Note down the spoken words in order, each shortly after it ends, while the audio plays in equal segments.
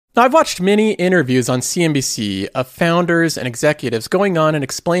Now, I've watched many interviews on CNBC of founders and executives going on and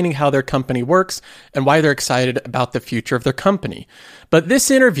explaining how their company works and why they're excited about the future of their company. But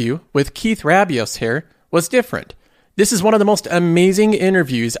this interview with Keith Rabios here was different. This is one of the most amazing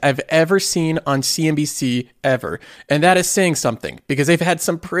interviews I've ever seen on CNBC ever. And that is saying something because they've had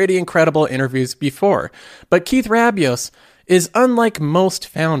some pretty incredible interviews before. But Keith Rabios is unlike most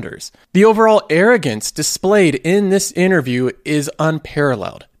founders. The overall arrogance displayed in this interview is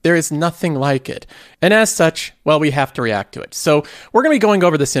unparalleled. There is nothing like it. And as such, well, we have to react to it. So we're going to be going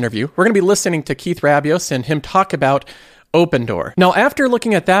over this interview. We're going to be listening to Keith Rabios and him talk about Opendoor. Now, after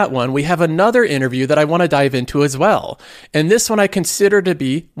looking at that one, we have another interview that I want to dive into as well. And this one I consider to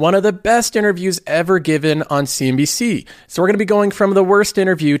be one of the best interviews ever given on CNBC. So we're going to be going from the worst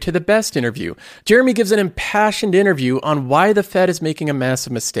interview to the best interview. Jeremy gives an impassioned interview on why the Fed is making a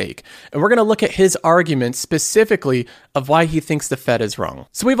massive mistake. And we're going to look at his arguments specifically of why he thinks the Fed is wrong.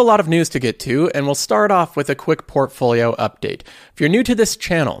 So we have a lot of news to get to, and we'll start off with a quick portfolio update. If you're new to this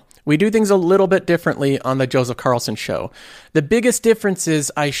channel, we do things a little bit differently on the Joseph Carlson Show. The biggest difference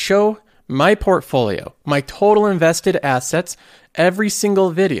is I show my portfolio, my total invested assets, every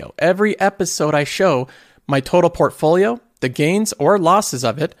single video. Every episode I show my total portfolio, the gains or losses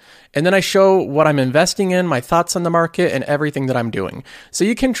of it, and then I show what I'm investing in, my thoughts on the market, and everything that I'm doing. So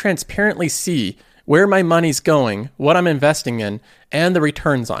you can transparently see where my money's going, what I'm investing in, and the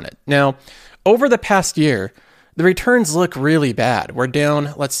returns on it. Now, over the past year, the returns look really bad. We're down,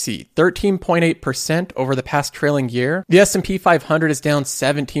 13.8% over the past trailing year. The S&P 500 is down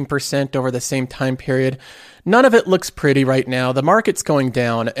 17% over the same time period. None of it looks pretty right now. The market's going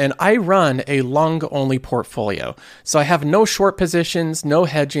down, and I run a long-only portfolio. So I have no short positions, no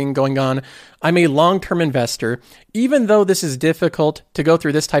hedging going on. I'm a long-term investor. Even though this is difficult to go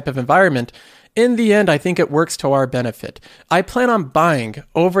through this type of environment, in the end, I think it works to our benefit. I plan on buying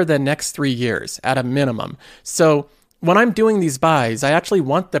over the next 3 years at a minimum. So when I'm doing these buys, I actually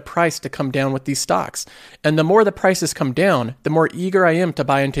want the price to come down with these stocks. And the more the prices come down, the more eager I am to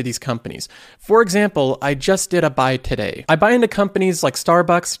buy into these companies. For example, I just did a buy today. I buy into companies like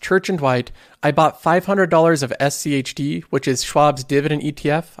Starbucks, Church & Dwight. I bought $500 of SCHD, which is Schwab's dividend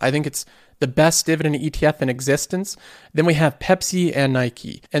ETF. I think it's the best dividend ETF in existence. Then we have Pepsi and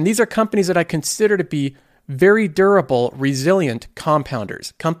Nike. And these are companies that I consider to be very durable, resilient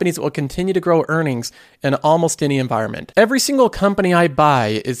compounders, companies that will continue to grow earnings in almost any environment. Every single company I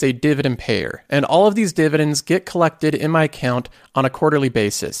buy is a dividend payer, and all of these dividends get collected in my account on a quarterly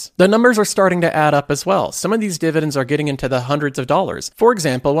basis. The numbers are starting to add up as well. Some of these dividends are getting into the hundreds of dollars. For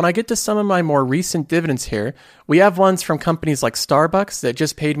example, when I get to some of my more recent dividends here, we have ones from companies like Starbucks that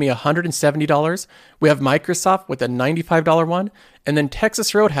just paid me $170. We have Microsoft with a $95 one, and then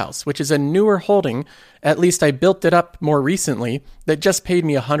Texas Roadhouse, which is a newer holding, at least I built it up more recently, that just paid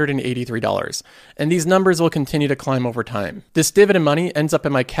me $183. And these numbers will continue to climb over time. This dividend money ends up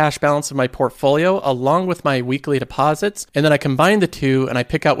in my cash balance of my portfolio along with my weekly deposits, and then I combine the two and I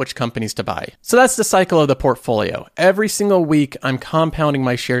pick out which companies to buy. So that's the cycle of the portfolio. Every single week, I'm compounding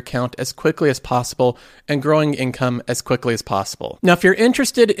my share count as quickly as possible and growing income as quickly as possible. Now, if you're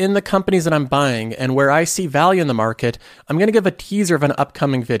interested in the companies that I'm buying and where I see value in the market, I'm going to give a teaser of an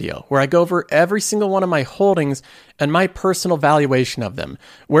upcoming video where I go over every single one of my holdings and my personal valuation of them,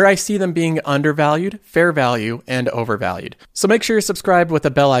 where I see them being undervalued, fair value, and overvalued. So make sure you're subscribed with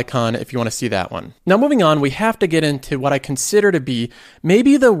the bell icon if you want to see that one. Now, moving on, we have to get into what I consider to be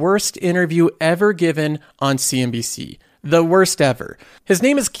maybe the worst interview ever given on CNBC. The worst ever. His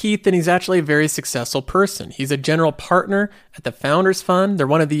name is Keith, and he's actually a very successful person. He's a general partner at the Founders Fund. They're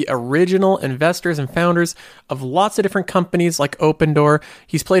one of the original investors and founders of lots of different companies like Opendoor.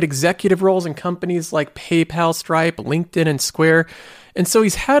 He's played executive roles in companies like PayPal, Stripe, LinkedIn, and Square. And so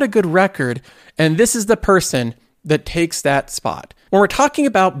he's had a good record, and this is the person that takes that spot. When we're talking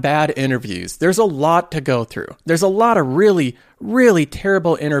about bad interviews, there's a lot to go through. There's a lot of really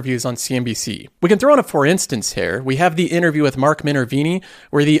terrible interviews on CNBC. We can throw in a for instance here. We have the interview with Mark Minervini,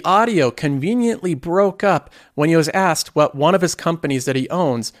 where the audio conveniently broke up when he was asked what one of his companies that he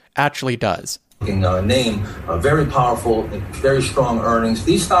owns actually does. Name very powerful, very strong earnings.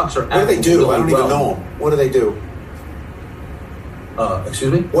 These stocks are. What do they do? Really I don't even know them. What do they do?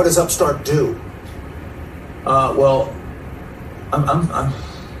 Excuse me? What does Upstart do? Well,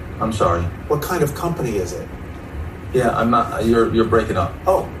 I'm sorry. What kind of company is it? Yeah, I'm not. You're breaking up.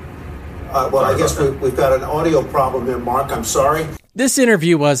 Oh, well, I guess we've got an audio problem here, Mark. I'm sorry. This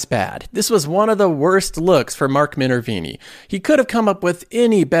interview was bad. This was one of the worst looks for Mark Minervini. He could have come up with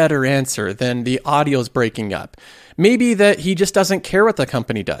any better answer than the audio's breaking up. Maybe that he just doesn't care what the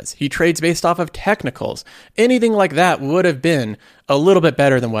company does. He trades based off of technicals. Anything like that would have been a little bit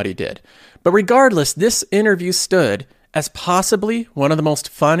better than what he did. But regardless, this interview stood as possibly one of the most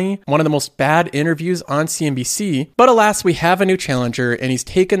funny, one of the most bad interviews on CNBC. But alas, we have a new challenger, and he's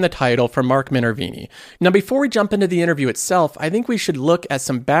taken the title from Mark Minervini. Now, before we jump into the interview itself, I think we should look at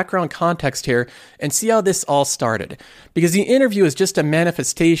some background context here and see how this all started. Because the interview is just a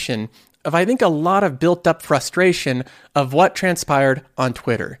manifestation of, I think, a lot of built-up frustration of what transpired on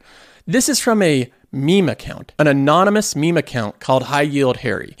Twitter. This is from a meme account, an anonymous meme account called High Yield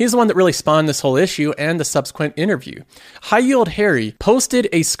Harry. He's the one that really spawned this whole issue and the subsequent interview. High Yield Harry posted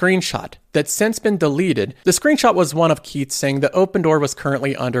a screenshot that's since been deleted. The screenshot was one of Keith saying that Opendoor was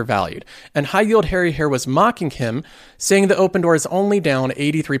currently undervalued, and High Yield Harry here was mocking him, saying that Opendoor is only down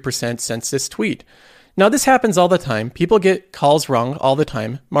 83% since this tweet. Now, this happens all the time. People get calls wrong all the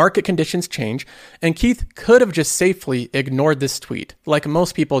time. Market conditions change, and Keith could have just safely ignored this tweet, like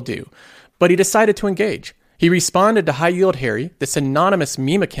most people do. But he decided to engage. He responded to High Yield Harry, this anonymous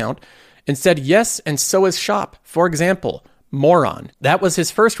meme account, and said, yes, and so is shop. For example, moron. That was his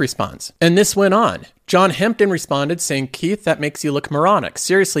first response. And this went on. John Hempton responded saying, Keith, that makes you look moronic.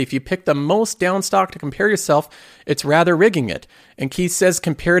 Seriously, if you pick the most down stock to compare yourself, it's rather rigging it. And Keith says,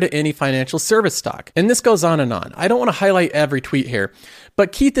 compare to any financial service stock. And this goes on and on. I don't want to highlight every tweet here,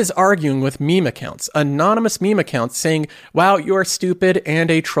 but Keith is arguing with meme accounts, anonymous meme accounts, saying, wow, you're stupid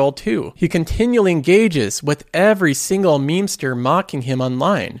and a troll too. He continually engages with every single memester mocking him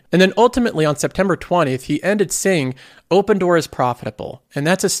online. And then ultimately on September 20th, he ended saying, Opendoor is profitable. And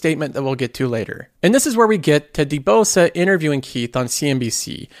that's a statement that we'll get to later. And this is where we get to DeBosa interviewing Keith on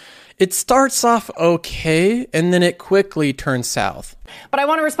CNBC. It starts off okay, and then it quickly turns south. But I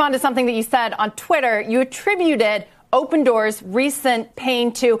want to respond to something that you said on Twitter. You attributed Opendoor's recent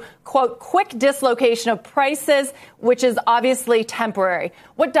pain to, quote, quick dislocation of prices, which is obviously temporary.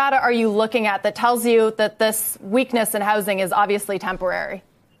 What data are you looking at that tells you that this weakness in housing is obviously temporary?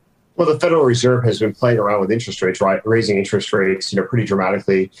 Well, the Federal Reserve has been playing around with interest rates, right? Raising interest rates, pretty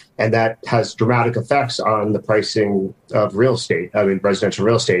dramatically. And that has dramatic effects on the pricing of real estate. I mean, residential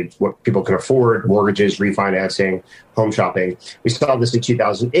real estate, what people can afford, mortgages, refinancing, home shopping. We saw this in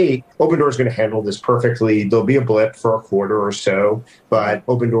 2008. Opendoor is going to handle this perfectly. There'll be a blip for a quarter or so, but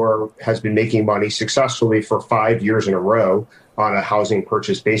Opendoor has been making money successfully for 5 years in a row on a housing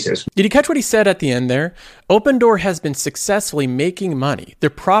purchase basis. Did you catch what he said at the end there? Opendoor has been successfully making money. They're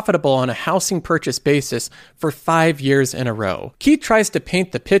profitable on a housing purchase basis for 5 years in a row. Keith tries to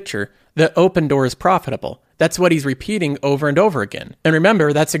paint the picture that Opendoor is profitable. That's what he's repeating over and over again. And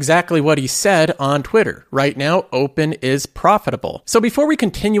remember, that's exactly what he said on Twitter. Right now, Open is profitable. So before we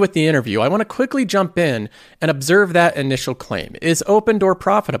continue with the interview, I want to quickly jump in and observe that initial claim. Is Opendoor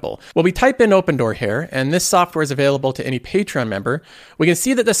profitable? Well, we type in Opendoor here, and this software is available to any Patreon member. We can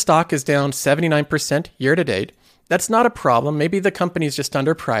see that the stock is down 79% year to date. That's not a problem. Maybe the company is just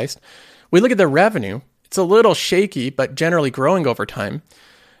underpriced. We look at the revenue. It's a little shaky, but generally growing over time.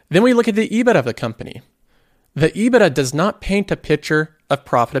 Then we look at the EBITDA of the company. The EBITDA does not paint a picture of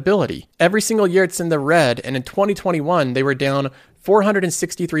profitability. Every single year it's in the red, and in 2021, they were down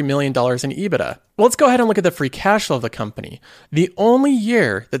 $463 million in EBITDA. Well, let's go ahead and look at the free cash flow of the company. The only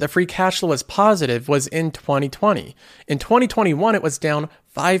year that the free cash flow was positive was in 2020. In 2021, it was down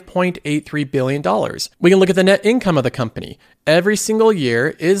 $5.83 billion. We can look at the net income of the company. Every single year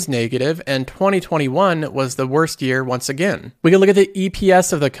is negative, and 2021 was the worst year once again. We can look at the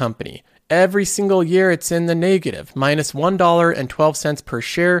EPS of the company. Every single year, it's in the negative, minus $1.12 per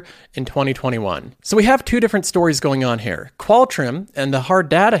share in 2021. So we have two different stories going on here. Qualtrim and the hard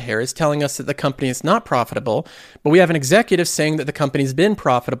data here is telling us that the company is not profitable, but we have an executive saying that the company's been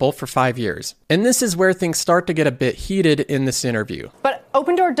profitable for 5 years. And this is where things start to get a bit heated in this interview. But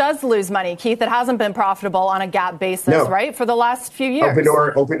Opendoor does lose money, Keith. It hasn't been profitable on a GAAP basis, right, for the last few years.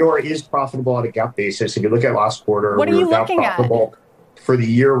 Opendoor is profitable on a GAAP basis. If you look at last quarter, what are you looking at? For the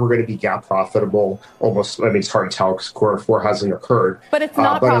year, we're going to be GAAP profitable almost. I mean, it's hard to tell because quarter four hasn't occurred. But it's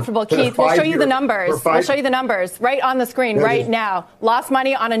not profitable, Keith. We'll show you the numbers. We'll show you the numbers right on the screen right now. Lost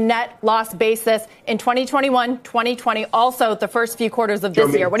money on a net loss basis in 2021, 2020, also the first few quarters of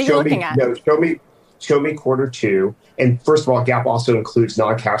this year. What are you looking at? Show me quarter two. And first of all, GAAP also includes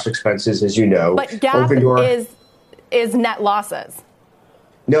non-cash expenses, as you know. But GAAP is net losses.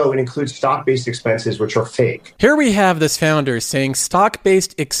 No, it includes stock-based expenses, which are fake. Here we have this founder saying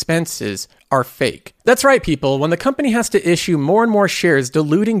stock-based expenses are fake. That's right, people. When the company has to issue more and more shares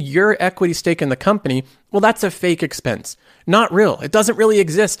diluting your equity stake in the company, well, that's a fake expense. Not real. It doesn't really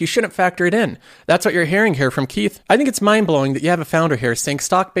exist. You shouldn't factor it in. That's what you're hearing here from Keith. I think it's mind-blowing that you have a founder here saying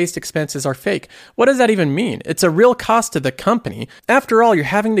stock-based expenses are fake. What does that even mean? It's a real cost to the company. After all, you're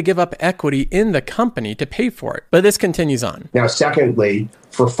having to give up equity in the company to pay for it. But this continues on. Now, secondly,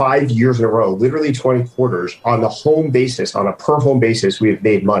 for 5 years in a row, literally 20 quarters, on the home basis, on a per home basis, we have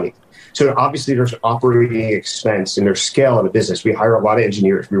made money. So obviously there's operating expense and there's scale in the business. We hire a lot of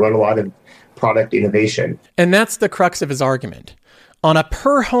engineers. We run a lot of product innovation. And that's the crux of his argument. On a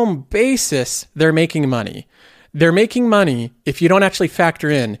per home basis, they're making money. They're making money if you don't actually factor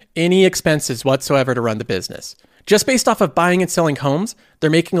in any expenses whatsoever to run the business. Just based off of buying and selling homes, they're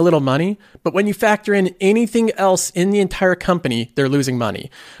making a little money. But when you factor in anything else in the entire company, they're losing money.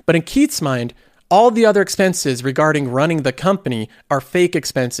 But in Keith's mind, all the other expenses regarding running the company are fake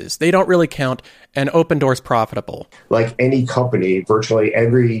expenses. They don't really count, and Open Door's profitable. Like any company, virtually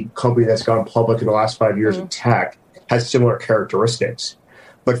every company that's gone public in the last 5 years in tech has similar characteristics.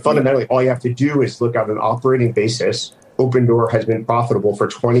 But fundamentally, all you have to do is look at an operating basis. Open Door has been profitable for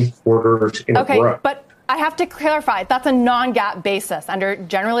 20 quarters in a row. Okay, but I have to clarify, that's a non-GAAP basis under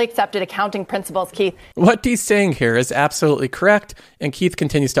generally accepted accounting principles, Keith. What he's saying here is absolutely correct, and Keith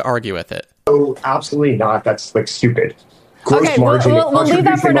continues to argue with it. Oh, absolutely not. That's like stupid. Okay, we'll leave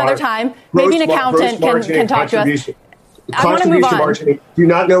that for another time. Maybe an accountant can talk to us. I want to move on. Do you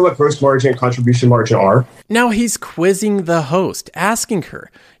not know what gross margin and contribution margin are? Now he's quizzing the host, asking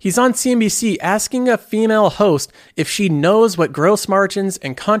her. He's on CNBC asking a female host if she knows what gross margins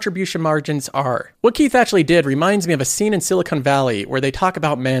and contribution margins are. What Keith actually did reminds me of a scene in Silicon Valley where they talk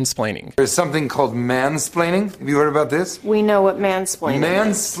about mansplaining. There's something called mansplaining. Have you heard about this? We know what mansplaining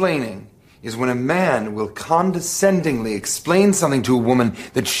is. Mansplaining is when a man will condescendingly explain something to a woman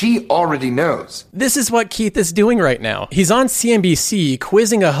that she already knows. This is what Keith is doing right now. He's on CNBC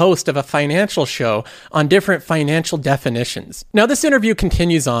quizzing a host of a financial show on different financial definitions. Now, this interview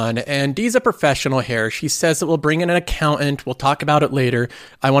continues on, and Dee's a professional here. She says that we'll bring in an accountant. We'll talk about it later.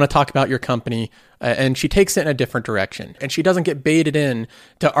 I want to talk about your company. And she takes it in a different direction. And she doesn't get baited in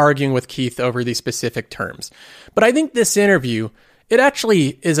to arguing with Keith over these specific terms. But I think this interview, it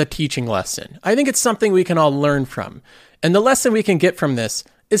actually is a teaching lesson. I think it's something we can all learn from. And the lesson we can get from this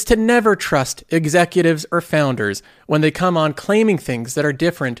is to never trust executives or founders when they come on claiming things that are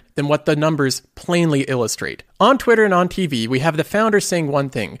different than what the numbers plainly illustrate. On Twitter and on TV, we have the founder saying one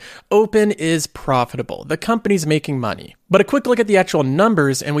thing: Open is profitable. The company's making money. But a quick look at the actual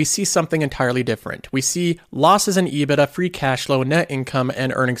numbers and we see something entirely different. We see losses in EBITDA, free cash flow, net income,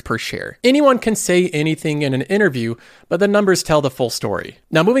 and earnings per share. Anyone can say anything in an interview, but the numbers tell the full story.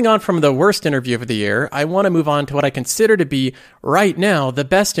 Now, moving on from the worst interview of the year, I want to move on to what I consider to be, right now, the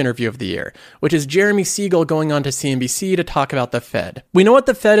best interview of the year, which is Jeremy Siegel going on to CNBC to talk about the Fed. We know what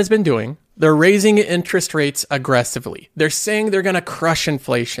the Fed has been doing. They're raising interest rates aggressively. They're saying they're going to crush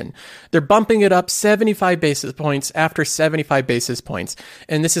inflation. They're bumping it up 75 basis points after 75 basis points.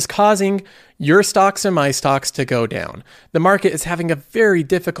 And this is causing your stocks and my stocks to go down. The market is having a very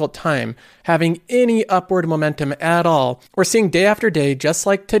difficult time having any upward momentum at all. We're seeing day after day, just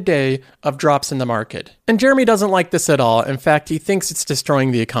like today, of drops in the market. And Jeremy doesn't like this at all. In fact, he thinks it's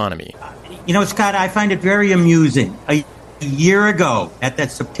destroying the economy. You know, Scott, I find it very amusing. A year ago at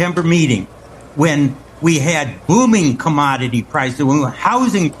that September meeting, when we had booming commodity prices, when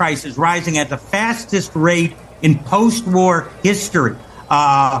housing prices rising at the fastest rate in post-war history,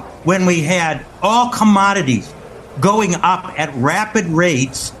 when we had all commodities going up at rapid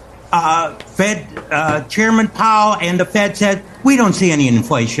rates, Fed Chairman Powell and the Fed said, we don't see any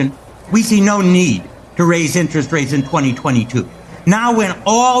inflation. We see no need to raise interest rates in 2022. Now, when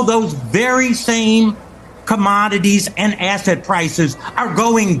all those very same commodities and asset prices are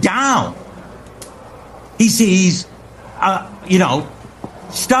going down, he sees,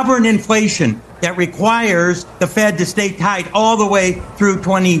 stubborn inflation that requires the Fed to stay tight all the way through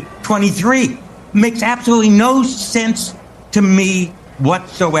 2023. Makes absolutely no sense to me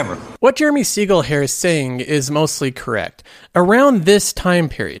whatsoever. What Jeremy Siegel here is saying is mostly correct. Around this time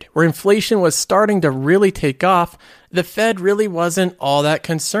period, where inflation was starting to really take off, the Fed really wasn't all that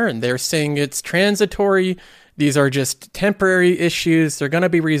concerned. They're saying it's transitory. These are just temporary issues. They're going to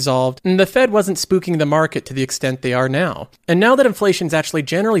be resolved. And the Fed wasn't spooking the market to the extent they are now. And now that inflation's actually,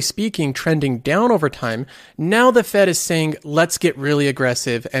 generally speaking, trending down over time, now the Fed is saying, let's get really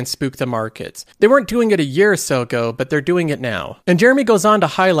aggressive and spook the markets. They weren't doing it a year or so ago, but they're doing it now. And Jeremy goes on to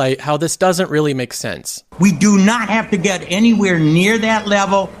highlight how this doesn't really make sense. We do not have to get anywhere near that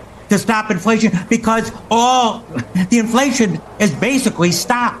level to stop inflation, because all the inflation is basically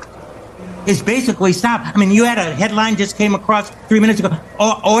stopped. is basically stopped. I mean, you had a headline just came across 3 minutes ago.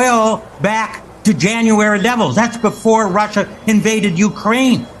 Oil back to January levels. That's before Russia invaded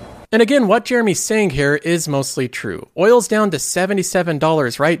Ukraine. And again, what Jeremy's saying here is mostly true. Oil's down to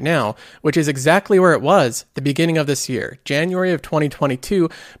 $77 right now, which is exactly where it was the beginning of this year, January of 2022,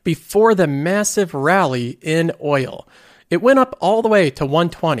 before the massive rally in oil. It went up all the way to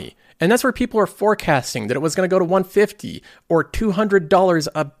 $120. And that's where people are forecasting that it was going to go to $150 or $200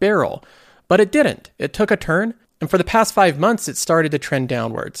 a barrel. But it didn't. It took a turn. And for the past 5 months, it started to trend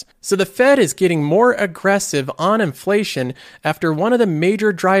downwards. So the Fed is getting more aggressive on inflation after one of the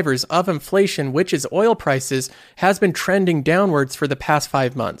major drivers of inflation, which is oil prices, has been trending downwards for the past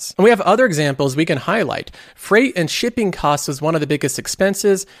 5 months. And we have other examples we can highlight. Freight and shipping costs was one of the biggest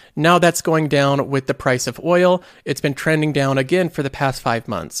expenses. Now that's going down with the price of oil. It's been trending down again for the past 5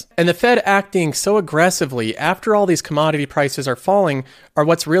 months. And the Fed acting so aggressively after all these commodity prices are falling are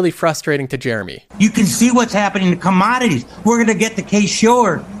what's really frustrating to Jeremy. You can see what's happening to commodities. We're going to get the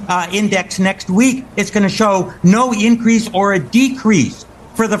Case-Shiller index next week. It's going to show no increase or a decrease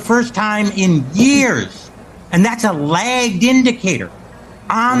for the first time in years. And that's a lagged indicator.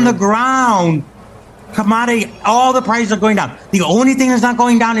 On the ground, commodity, all the prices are going down. The only thing that's not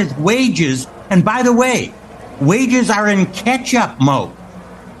going down is wages. And by the way, wages are in catch-up mode.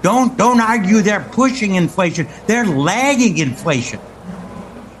 Don't argue they're pushing inflation. They're lagging inflation.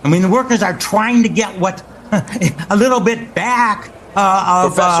 I mean, the workers are trying to get what a little bit back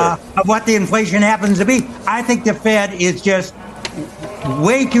of what the inflation happens to be. I think the Fed is just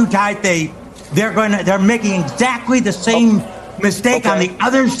way too tight. They're making exactly the same mistake on the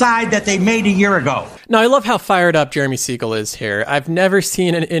other side that they made a year ago. Now, I love how fired up Jeremy Siegel is here. I've never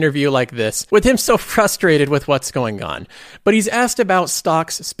seen an interview like this with him so frustrated with what's going on. But he's asked about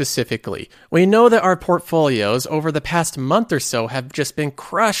stocks specifically. We know that our portfolios over the past month or so have just been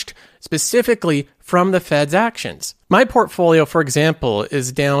crushed specifically from the Fed's actions. My portfolio, for example,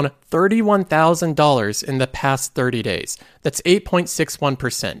 is down $31,000 in the past 30 days. That's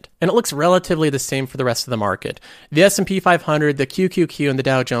 8.61%. And it looks relatively the same for the rest of the market. The S&P 500, the QQQ, and the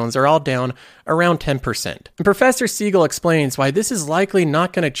Dow Jones are all down around 10%. And Professor Siegel explains why this is likely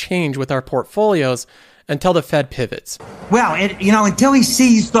not going to change with our portfolios until the Fed pivots. Well, until he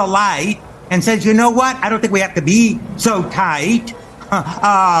sees the light and says, you know what, I don't think we have to be so tight.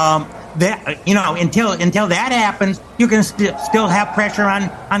 Until that happens, you can still have pressure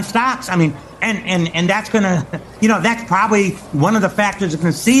on stocks. I mean, and that's gonna, that's probably one of the factors that's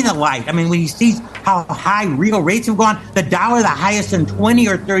gonna see the light. I mean, when he sees how high real rates have gone, the dollar the highest in 20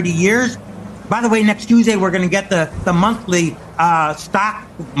 or 30 years. By the way, next Tuesday we're gonna get the monthly stock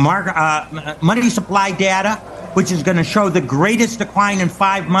market money supply data, which is going to show the greatest decline in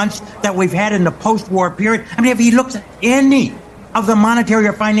 5 months that we've had in the post-war period. I mean, if he looks at any of the monetary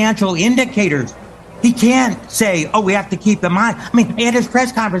or financial indicators, he can't say, we have to keep them on. I mean, at his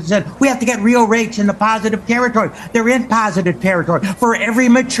press conference, he said, we have to get real rates in the positive territory. They're in positive territory for every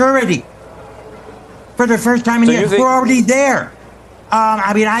maturity. For the first time in years, we're already there.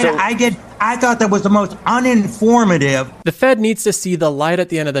 I thought that was the most uninformative. The Fed needs to see the light at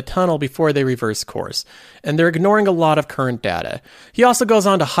the end of the tunnel before they reverse course, and they're ignoring a lot of current data. He also goes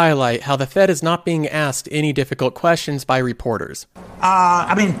on to highlight how the Fed is not being asked any difficult questions by reporters.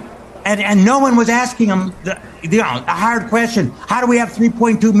 And no one was asking him the hard question. How do we have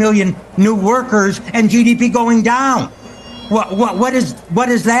 3.2 million new workers and GDP going down? What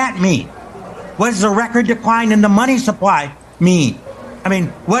does that mean? What does a record decline in the money supply mean? I mean,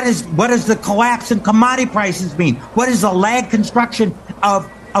 what does the collapse in commodity prices mean? What is the lag construction of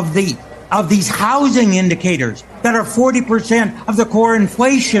these housing indicators that are 40% of the core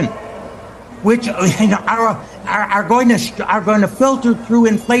inflation, which are going to filter through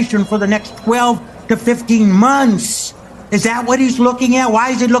inflation for the next 12 to 15 months? Is that what he's looking at?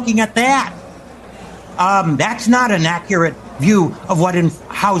 Why is he looking at that? That's not an accurate view of what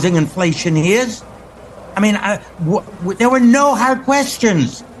housing inflation is. I mean, there were no hard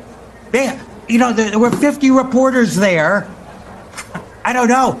questions. There were 50 reporters there. I don't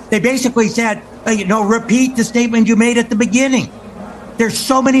know. They basically said, repeat the statement you made at the beginning. There's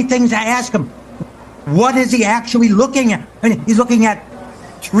so many things to ask him. What is he actually looking at? I mean, he's looking at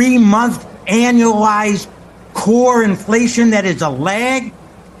 3-month annualized core inflation that is a lag.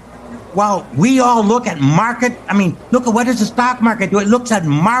 While we all look at market, look at what does the stock market do? It looks at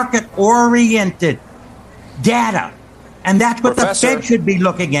market-oriented data. And that's what the Fed should be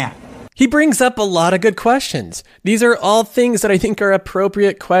looking at. He brings up a lot of good questions. These are all things that I think are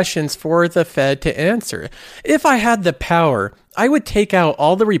appropriate questions for the Fed to answer. If I had the power, I would take out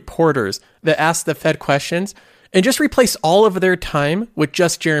all the reporters that ask the Fed questions and just replace all of their time with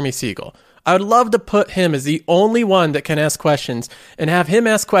just Jeremy Siegel. I would love to put him as the only one that can ask questions and have him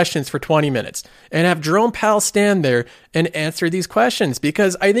ask questions for 20 minutes and have Jerome Powell stand there and answer these questions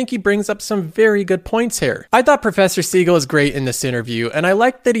because I think he brings up some very good points here. I thought Professor Siegel is great in this interview, and I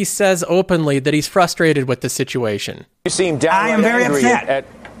like that he says openly that he's frustrated with the situation. You seem I am very upset.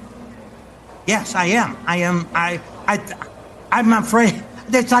 angry Yes, I am. I'm afraid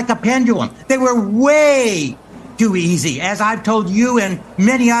it's like a pendulum. They were way too easy, as I've told you and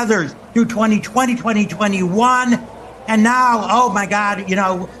many others through 2020, 2021. And now, oh my God,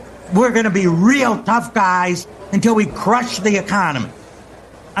 we're going to be real tough guys until we crush the economy.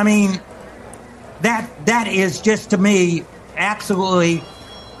 I mean, that is just, to me, absolutely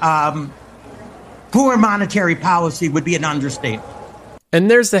poor monetary policy would be an understatement. And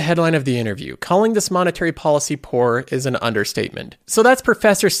there's the headline of the interview. Calling this monetary policy poor is an understatement. So that's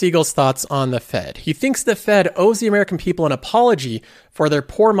Professor Siegel's thoughts on the Fed. He thinks the Fed owes the American people an apology for their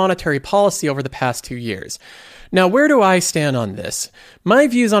poor monetary policy over the past 2 years. Now, where do I stand on this? My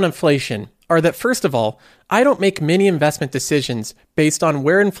views on inflation are that, first of all, I don't make many investment decisions based on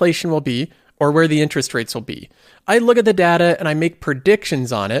where inflation will be or where the interest rates will be. I look at the data and I make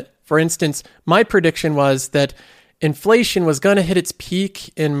predictions on it. For instance, my prediction was that inflation was going to hit its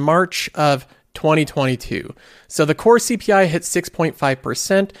peak in March of 2022. So the core CPI hit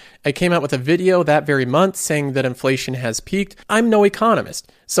 6.5%. I came out with a video that very month saying that inflation has peaked. I'm no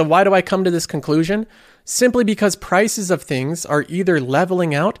economist. So why do I come to this conclusion? Simply because prices of things are either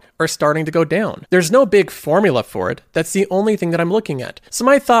leveling out or starting to go down. There's no big formula for it. That's the only thing that I'm looking at. So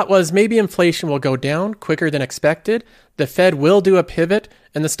my thought was maybe inflation will go down quicker than expected. The Fed will do a pivot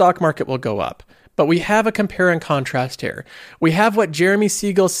and the stock market will go up. But we have a compare and contrast here. We have what Jeremy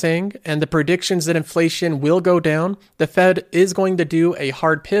Siegel's saying and the predictions that inflation will go down. The Fed is going to do a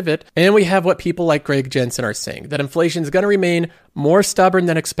hard pivot. And we have what people like Greg Jensen are saying, that inflation is going to remain more stubborn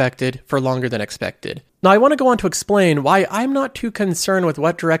than expected for longer than expected. Now, I want to go on to explain why I'm not too concerned with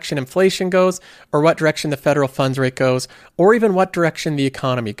what direction inflation goes or what direction the federal funds rate goes or even what direction the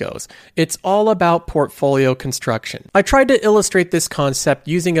economy goes. It's all about portfolio construction. I tried to illustrate this concept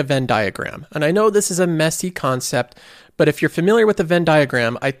using a Venn diagram, and I know this is a messy concept, but if you're familiar with the Venn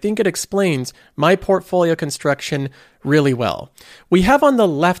diagram, I think it explains my portfolio construction really well. We have on the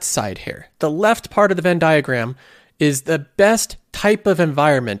left side here, the left part of the Venn diagram is the best type of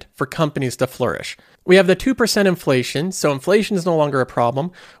environment for companies to flourish. We have the 2% inflation, so inflation is no longer a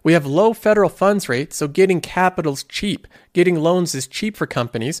problem. We have low federal funds rate, so getting capital is cheap. Getting loans is cheap for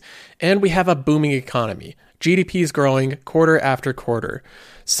companies. And we have a booming economy. GDP is growing quarter after quarter.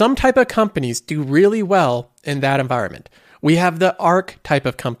 Some type of companies do really well in that environment. We have the ARC type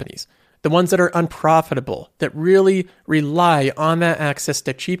of companies, the ones that are unprofitable, that really rely on that access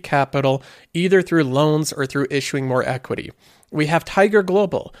to cheap capital, either through loans or through issuing more equity. We have Tiger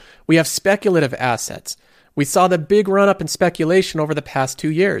Global. We have speculative assets. We saw the big run up in speculation over the past 2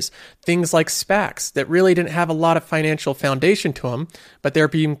 years. Things like SPACs that really didn't have a lot of financial foundation to them, but they're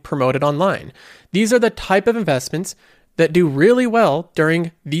being promoted online. These are the type of investments that do really well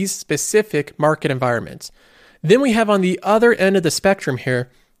during these specific market environments. Then we have on the other end of the spectrum here,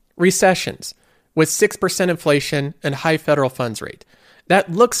 recessions with 6% inflation and high federal funds rate.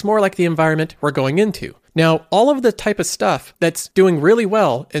 That looks more like the environment we're going into. Now, all of the type of stuff that's doing really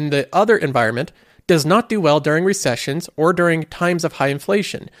well in the other environment does not do well during recessions or during times of high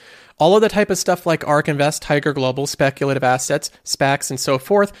inflation. All of the type of stuff like ARK Invest, Tiger Global, speculative assets, SPACs, and so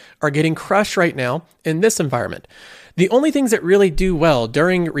forth are getting crushed right now in this environment. The only things that really do well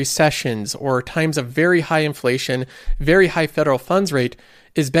during recessions or times of very high inflation, very high federal funds rate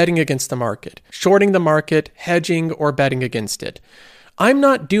is betting against the market, shorting the market, hedging, or betting against it. I'm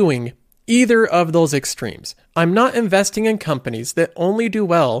not doing either of those extremes. I'm not investing in companies that only do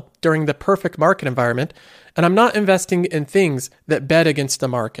well during the perfect market environment, and I'm not investing in things that bet against the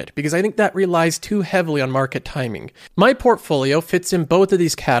market because I think that relies too heavily on market timing. My portfolio fits in both of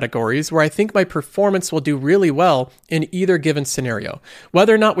these categories where I think my performance will do really well in either given scenario,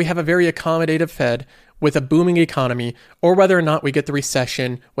 whether or not we have a very accommodative Fed with a booming economy, or whether or not we get the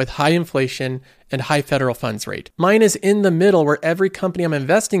recession with high inflation and high federal funds rate. Mine is in the middle where every company I'm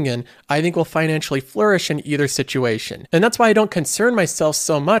investing in, I think will financially flourish in either situation. And that's why I don't concern myself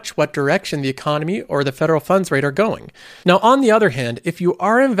so much what direction the economy or the federal funds rate are going. Now, on the other hand, if you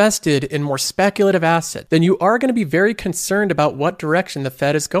are invested in more speculative assets, then you are going to be very concerned about what direction the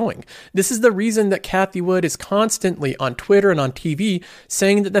Fed is going. This is the reason that Cathie Wood is constantly on Twitter and on TV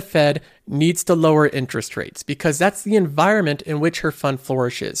saying that the Fed needs to lower interest rates because that's the environment in which her fund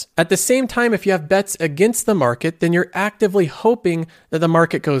flourishes. At the same time, if you have bets against the market, then you're actively hoping that the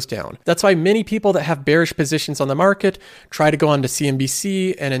market goes down. That's why many people that have bearish positions on the market try to go on to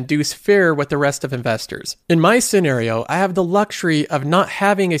CNBC and induce fear with the rest of investors. In my scenario, I have the luxury of not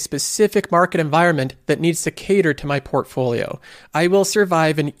having a specific market environment that needs to cater to my portfolio. I will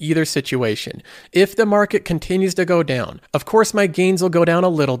survive in either situation. If the market continues to go down, of course my gains will go down a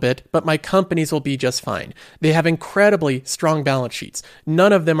little bit, but my companies will be just fine. They have incredibly strong balance sheets.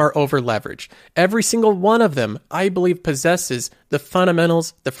 None of them are over leveraged. Every single one of them, I believe, possesses the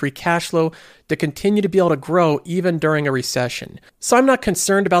fundamentals, the free cash flow, to continue to be able to grow even during a recession. So I'm not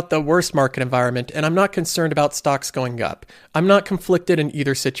concerned about the worst market environment, and I'm not concerned about stocks going up. I'm not conflicted in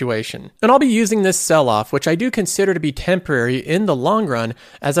either situation. And I'll be using this sell-off, which I do consider to be temporary in the long run,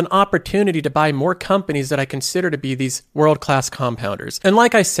 as an opportunity to buy more companies that I consider to be these world-class compounders. And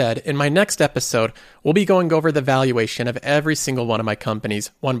like I said, in my next episode, we'll be going over the valuation of every single one of my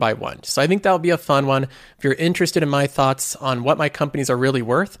companies one by one. So I think that'll be a fun one. If you're interested in my thoughts on what my companies are really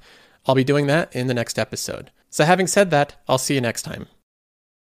worth, I'll be doing that in the next episode. So having said that, I'll see you next time.